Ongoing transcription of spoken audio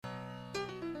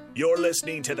You're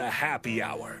listening to the Happy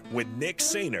Hour with Nick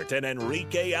Sainert and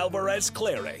Enrique Alvarez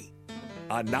Clary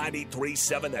on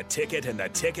 93.7 The Ticket and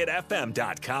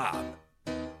theticketfm.com.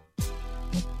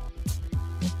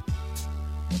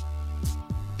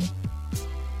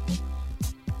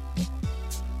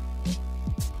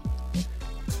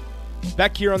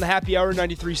 Back here on the Happy Hour,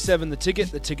 93.7 The Ticket,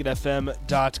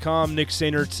 theticketfm.com. Nick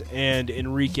Sainert and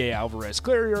Enrique Alvarez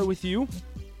Clary are with you.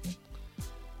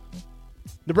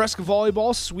 Nebraska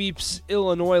volleyball sweeps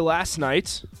Illinois last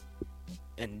night,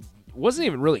 and wasn't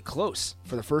even really close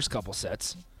for the first couple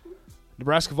sets.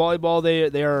 Nebraska volleyball,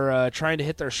 they are trying to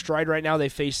hit their stride right now. They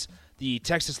face the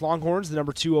Texas Longhorns, the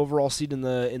number 2 overall seed in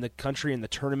the country in the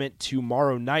tournament,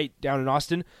 tomorrow night down in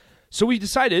Austin. So we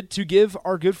decided to give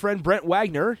our good friend Brent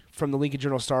Wagner from the Lincoln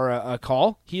Journal-Star a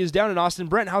call. He is down in Austin.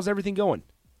 Brent, how's everything going?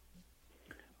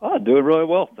 Doing really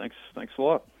well. Thanks a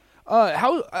lot.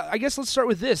 I guess let's start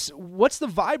with this. What's the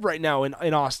vibe right now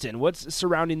in Austin? What's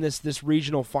surrounding this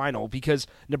regional final? Because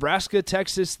Nebraska,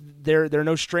 Texas, they're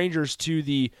no strangers to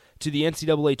the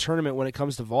NCAA tournament when it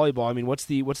comes to volleyball. I mean, what's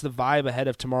the vibe ahead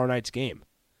of tomorrow night's game?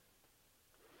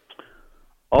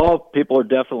 Oh, people are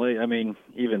definitely, I mean,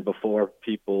 even before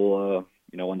people,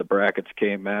 when the brackets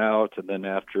came out, and then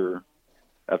after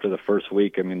the first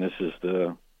week, I mean, this is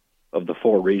of the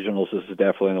 4 regionals, this is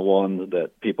definitely the one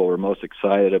that people were most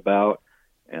excited about,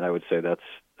 and I would say that's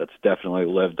definitely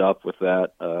lived up with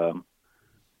that.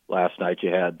 Last night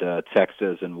you had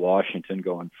Texas and Washington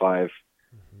going five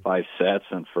sets,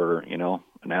 and for an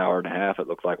hour and a half, it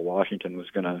looked like Washington was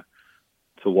going to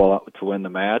win the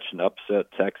match and upset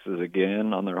Texas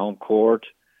again on their home court.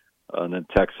 And then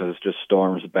Texas just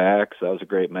storms back, so that was a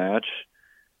great match.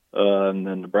 And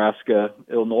then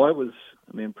Nebraska-Illinois was,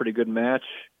 a pretty good match.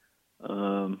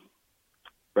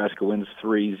 Nebraska wins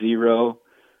 3-0.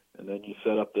 And then you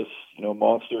set up this,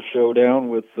 monster showdown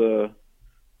with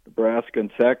Nebraska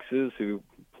and Texas, who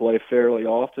play fairly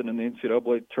often in the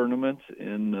NCAA tournament,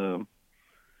 including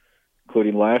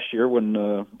last year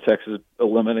when Texas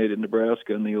eliminated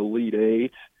Nebraska in the Elite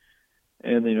Eight.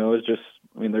 And, it's just,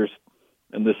 there's,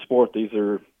 in this sport, these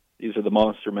are the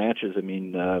monster matches.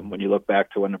 When you look back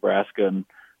to when Nebraska and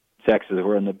Texas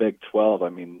were in the Big 12,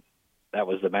 that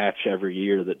was the match every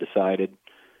year that decided,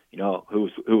 who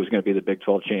was going to be the Big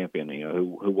 12 champion,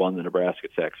 who won the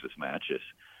Nebraska-Texas matches.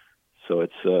 So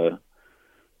it's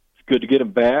good to get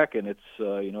them back, and it's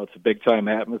a big-time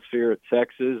atmosphere at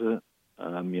Texas.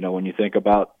 When you think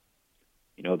about,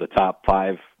 the top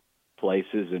 5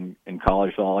 places in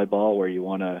college volleyball where you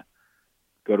want to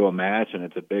go to a match, and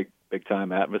it's a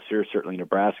big-time atmosphere, certainly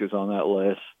Nebraska's on that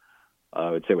list.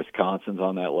 I would say Wisconsin's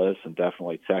on that list, and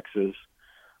definitely Texas.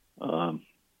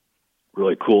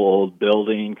 Really cool old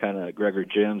building, kind of Gregor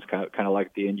Gyms, kind of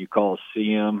like the NU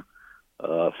Coliseum.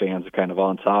 Fans are kind of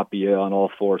on top of you on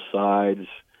all 4 sides.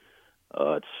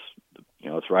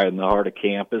 It's right in the heart of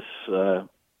campus.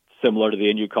 Similar to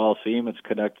the NU Coliseum, it's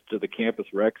connected to the campus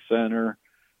rec center.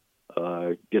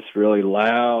 It gets really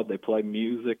loud. They play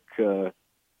music. It's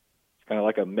kind of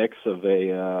like a mix of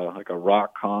a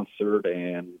rock concert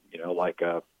and like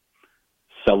a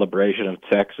celebration of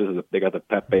Texas. They got the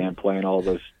pep band playing all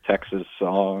those Texas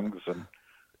songs, and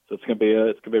so it's gonna be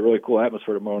a really cool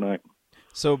atmosphere tomorrow night.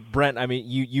 So, Brent,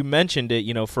 you mentioned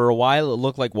it, for a while it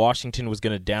looked like Washington was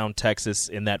going to down Texas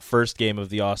in that first game of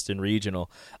the Austin Regional.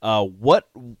 What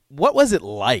was it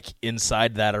like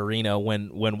inside that arena when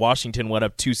Washington went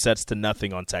up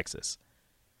 2-0 on Texas?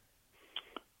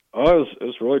 Oh, it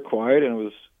was really quiet, and it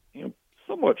was,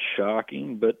 somewhat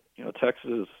shocking, but,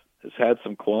 Texas has had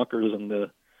some clunkers in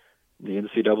the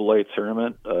NCAA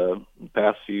tournament in the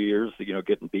past few years,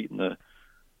 getting beat in the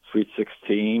Sweet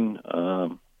 16.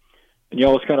 And you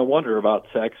always kind of wonder about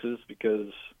Texas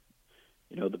because,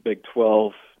 the Big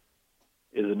 12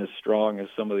 isn't as strong as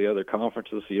some of the other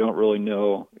conferences, so you don't really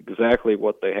know exactly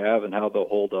what they have and how they'll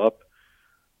hold up.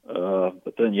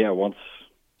 But then,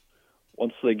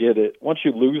 once they get it, once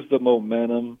you lose the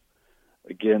momentum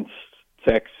against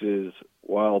Texas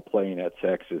while playing at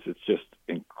Texas, it's just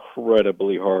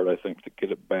incredibly hard, I think, to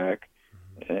get it back.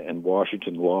 And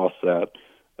Washington lost that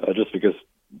just because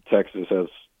Texas has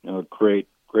great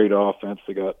offense.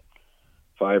 They got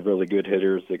 5 really good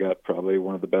hitters. They got probably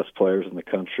one of the best players in the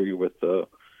country with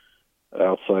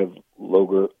outside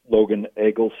Logan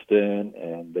Eggleston,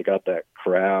 and they got that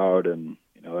crowd. And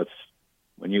that's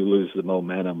when you lose the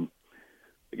momentum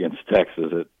against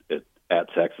Texas at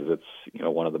Texas. It's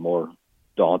one of the more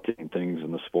daunting things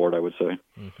in the sport, I would say.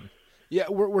 Mm-hmm. Yeah,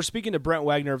 we're speaking to Brent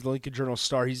Wagner of the Lincoln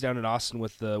Journal-Star. He's down in Austin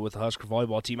with the Husker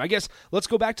volleyball team. I guess let's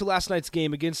go back to last night's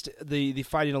game against the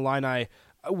Fighting Illini.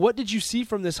 What did you see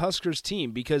from this Huskers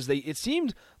team? Because it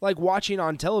seemed like watching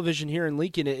on television here in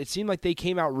Lincoln, it seemed like they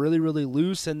came out really, really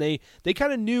loose, and they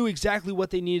kind of knew exactly what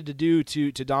they needed to do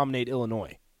to dominate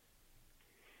Illinois.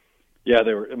 Yeah,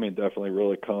 they were, definitely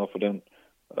really confident.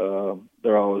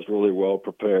 They're always really well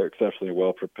prepared, exceptionally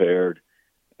well prepared.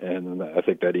 And I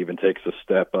think that even takes a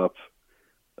step up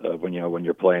when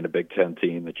you're playing a Big Ten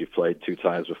team that you've played 2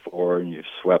 times before and you've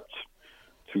swept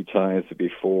 2 times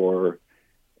before.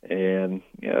 And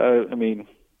I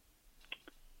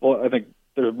think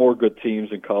there's more good teams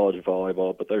in college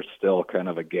volleyball, but there's still kind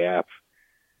of a gap,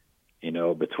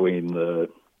 between the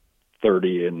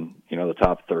 30 and the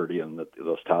top 30 and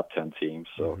those top 10 teams.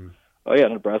 So,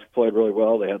 Nebraska played really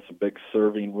well. They had some big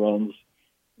serving runs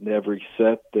in every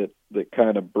set that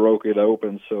kind of broke it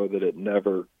open so that it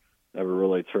never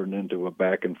really turned into a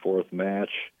back and forth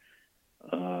match.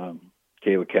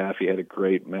 Kayla Caffey had a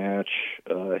great match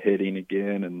hitting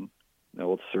again, and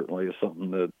it certainly is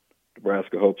something that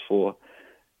Nebraska hopes will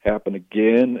happen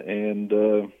again. And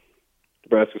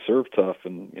Nebraska served tough,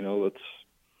 and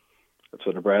that's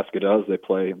what Nebraska does. They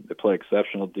play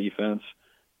exceptional defense,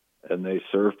 and they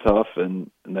serve tough, and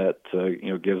that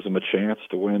gives them a chance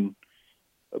to win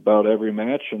about every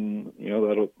match, and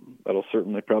that'll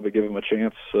certainly probably give them a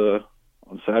chance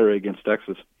on Saturday against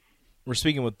Texas. We're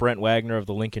speaking with Brent Wagner of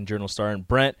the Lincoln Journal-Star. And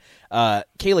Brent, Kayla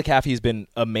Caffey has been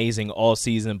amazing all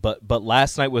season, but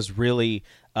last night was really,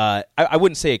 I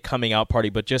wouldn't say a coming out party,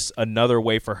 but just another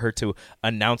way for her to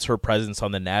announce her presence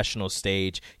on the national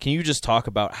stage. Can you just talk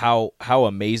about how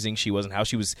amazing she was and how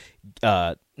she was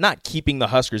not keeping the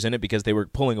Huskers in it because they were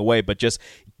pulling away, but just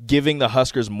giving the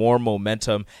Huskers more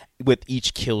momentum with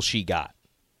each kill she got?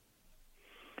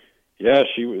 Yeah,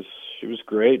 she was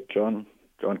great. John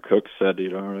Cook said,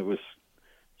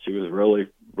 she was really,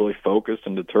 really focused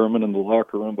and determined in the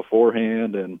locker room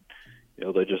beforehand, and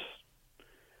they just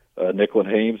Nicklin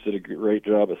Hames did a great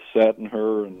job of setting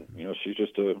her, and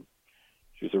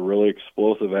she's a really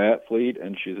explosive athlete,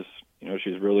 and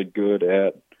she's really good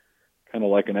at kind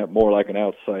of more like an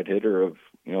outside hitter of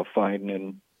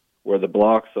finding where the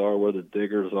blocks are, where the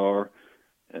diggers are,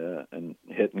 and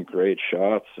hitting great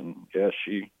shots. And yeah,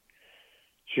 she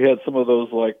had some of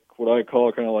those, like what I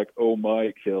call kind of like oh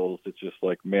my kills. It's just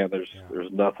like, man,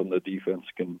 there's nothing the defense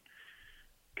can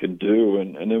do,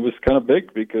 and it was kind of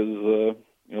big because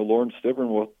Lauren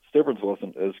Stivrins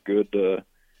wasn't as good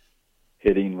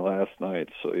hitting last night.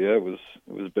 So yeah, it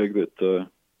was big that Kayla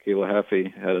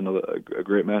Caffey had a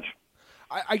great match.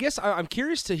 I guess I'm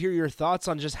curious to hear your thoughts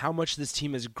on just how much this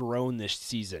team has grown this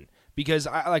season. Because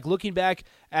I like looking back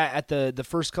at the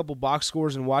first couple box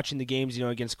scores and watching the games,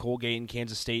 against Colgate and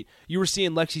Kansas State, you were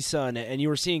seeing Lexi Sun and you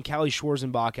were seeing Callie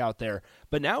Schwarzenbach out there.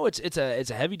 But now it's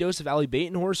a heavy dose of Allie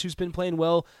Batenhorst, who's been playing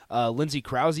well. Lindsey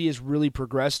Krause has really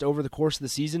progressed over the course of the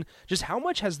season. Just how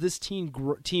much has this team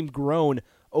grown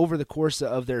over the course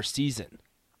of their season?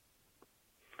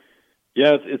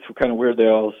 Yeah, it's kind of weird. They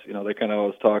kind of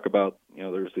always talk about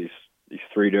there's these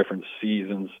 3 different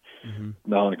seasons,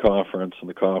 non-conference and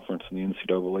the conference and the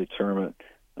NCAA tournament.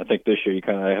 I think this year you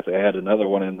kind of have to add another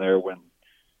one in there when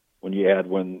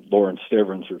Lauren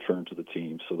Stivrins returned to the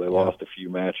team. So they lost a few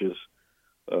matches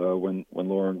when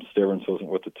Lauren Stivrins wasn't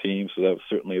with the team. So that was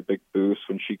certainly a big boost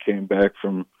when she came back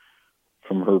from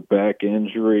her back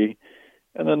injury.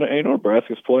 And then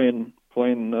Nebraska's playing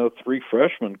 3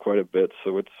 freshmen quite a bit.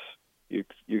 So you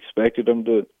expected them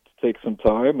to take some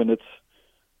time, and it's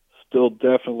still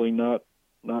definitely not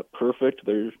perfect.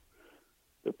 They're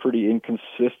pretty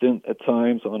inconsistent at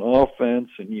times on offense,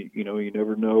 and you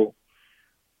never know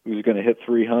who's going to hit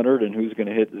 300 and who's going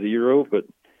to hit 0. But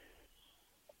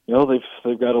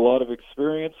they've got a lot of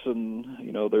experience, and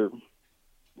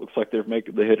looks like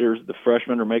the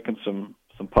freshmen are making some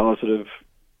positive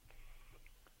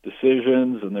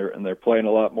decisions, and they're playing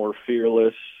a lot more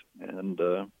fearless, and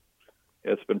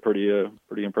it's been pretty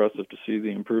impressive to see the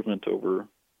improvement over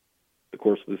the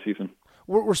course of the season.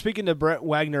 We're speaking to Brent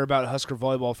Wagner about Husker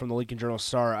volleyball from the Lincoln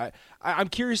Journal-Star. I'm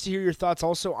curious to hear your thoughts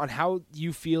also on how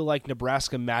you feel like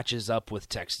Nebraska matches up with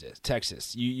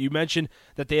Texas. You mentioned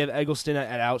that they have Eggleston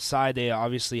at outside. They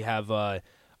obviously have the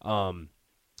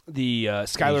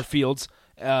Skylar Fields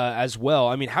as well.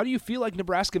 I mean, how do you feel like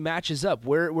Nebraska matches up?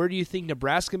 Where do you think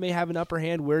Nebraska may have an upper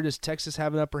hand? Where does Texas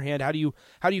have an upper hand? How do you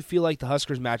feel like the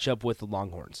Huskers match up with the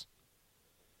Longhorns?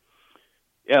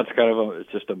 Yeah, it's kind of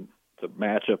it's a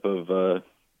matchup of a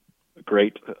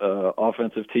great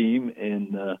offensive team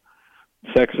in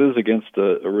Texas against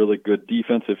a really good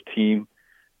defensive team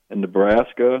in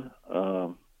Nebraska.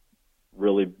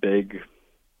 Really big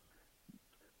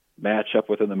matchup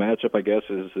within the matchup, I guess,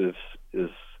 is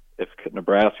if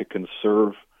Nebraska can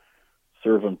serve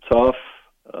serve them tough,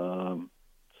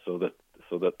 so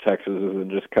that Texas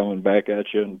isn't just coming back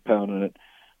at you and pounding it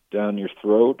down your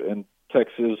throat. And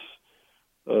Texas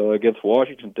against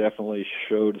Washington definitely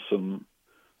showed some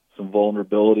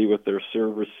vulnerability with their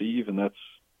serve receive, and that's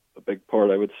a big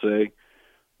part, I would say,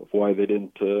 of why they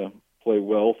didn't play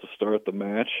well to start the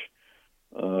match.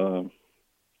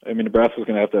 Nebraska's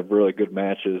going to have really good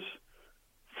matches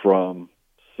from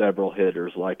several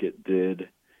hitters like it did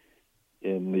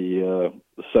in the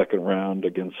second round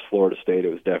against Florida State.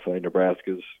 It was definitely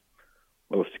Nebraska's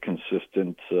most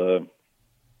consistent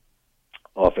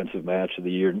offensive match of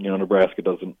the year. Nebraska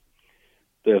doesn't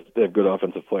 – they have good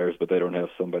offensive players, but they don't have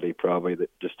somebody probably that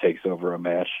just takes over a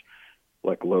match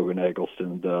like Logan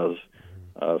Eggleston does.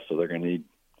 So they're going to need,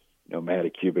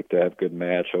 Matty Kubik to have a good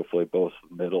match. Hopefully both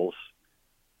middles,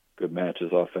 good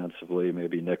matches offensively.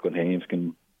 Maybe Nicklin Haynes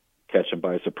can catch them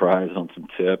by surprise on some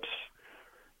tips.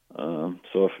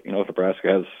 So if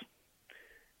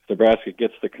Nebraska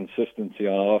gets the consistency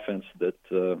on offense that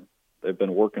they've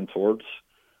been working towards,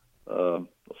 they'll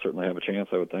certainly have a chance,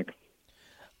 I would think.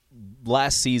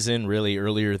 Last season, really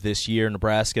earlier this year,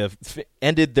 Nebraska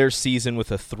ended their season with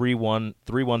a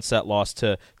 3-1 set loss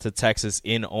to Texas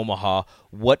in Omaha.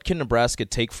 What can Nebraska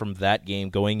take from that game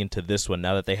going into this one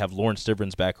now that they have Lauren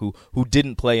Stivrins back, who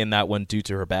didn't play in that one due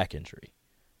to her back injury?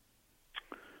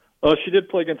 She did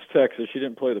play against Texas. She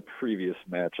didn't play the previous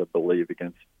match, I believe,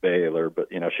 against Baylor, but,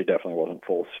 she definitely wasn't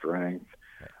full strength.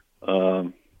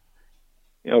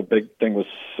 Big thing was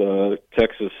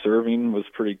Texas serving was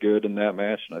pretty good in that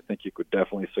match, and I think you could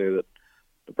definitely say that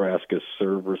Nebraska's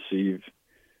serve receive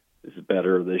is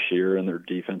better this year, and their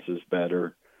defense is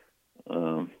better.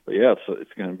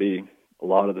 It's going to be a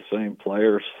lot of the same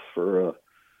players for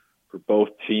both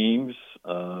teams.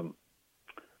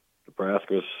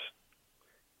 Nebraska's,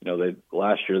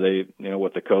 last year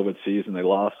with the COVID season, they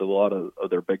lost a lot of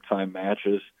their big time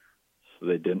matches, so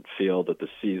they didn't feel that the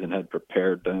season had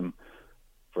prepared them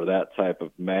for that type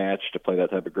of match, to play that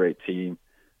type of great team.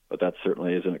 But that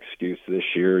certainly is an excuse this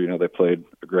year. They played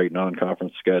a great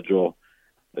non-conference schedule.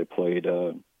 They played,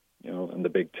 in the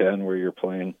Big Ten, where you're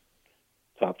playing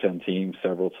top 10 teams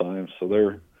several times. So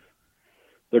they're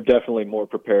definitely more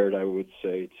prepared, I would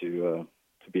say, to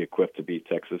be equipped to beat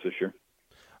Texas this year.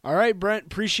 All right, Brent,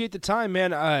 appreciate the time,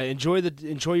 man. Enjoy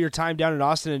your time down in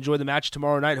Austin. Enjoy the match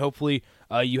tomorrow night. Hopefully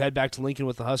you head back to Lincoln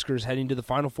with the Huskers heading to the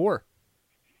Final Four.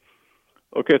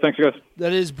 Okay, thanks, guys.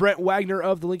 That is Brent Wagner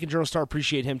of the Lincoln Journal-Star.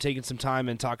 Appreciate him taking some time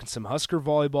and talking some Husker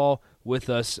volleyball with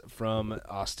us from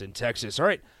Austin, Texas. All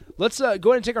right, let's go ahead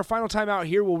and take our final time out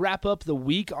here. We'll wrap up the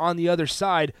week on the other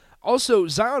side. Also,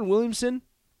 Zion Williamson,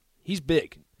 he's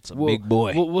big. It's a big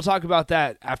boy. We'll talk about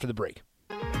that after the break.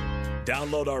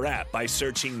 Download our app by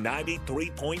searching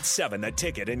 93.7 The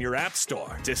Ticket in your app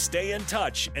store to stay in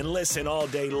touch and listen all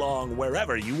day long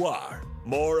wherever you are.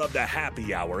 More of the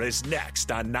Happy Hour is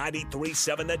next on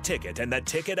 93.7 The Ticket and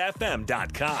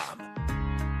theticketfm.com.